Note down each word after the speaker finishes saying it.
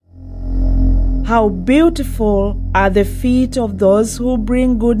How beautiful are the feet of those who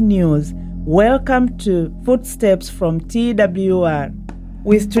bring good news. Welcome to Footsteps from TWR.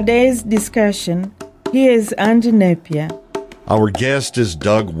 With today's discussion, here is Andy Napier. Our guest is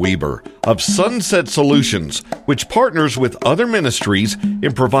Doug Weber of Sunset Solutions, which partners with other ministries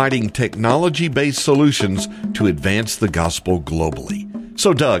in providing technology-based solutions to advance the gospel globally.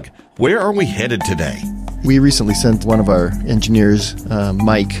 So, Doug, where are we headed today? We recently sent one of our engineers,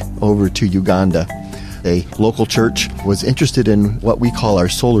 Mike, over to Uganda. A local church was interested in what we call our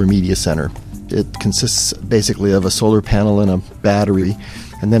solar media center. It consists basically of a solar panel and a battery,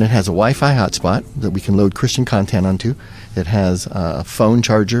 and then it has a Wi-Fi hotspot that we can load Christian content onto. It has a phone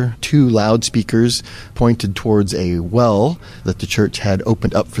charger, 2 loudspeakers pointed towards a well that the church had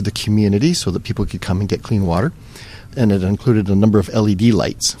opened up for the community so that people could come and get clean water. And it included a number of LED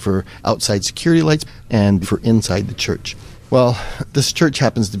lights for outside security lights and for inside the church. Well, this church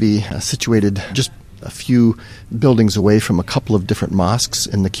happens to be situated just a few buildings away from a couple of different mosques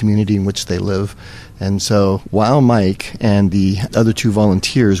in the community in which they live. And so while Mike and the other 2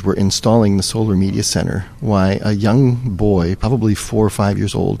 volunteers were installing the solar media center, why a young boy, probably 4 or 5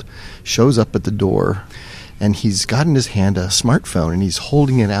 years old, shows up at the door, and he's got in his hand a smartphone, and he's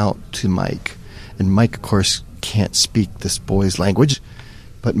holding it out to Mike. And Mike, of course, can't speak this boy's language,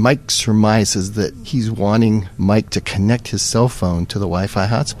 but Mike surmises that he's wanting Mike to connect his cell phone to the Wi-Fi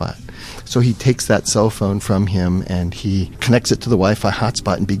hotspot. So he takes that cell phone from him and he connects it to the Wi-Fi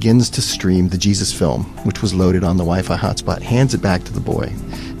hotspot and begins to stream the Jesus film, which was loaded on the Wi-Fi hotspot, hands it back to the boy.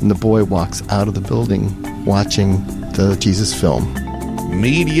 And the boy walks out of the building watching the Jesus film.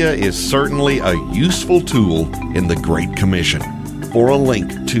 Media is certainly a useful tool in the Great Commission. For a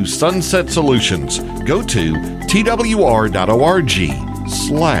link to Sunset Solutions, go to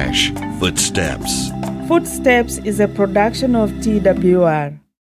twr.org/footsteps. Footsteps is a production of TWR.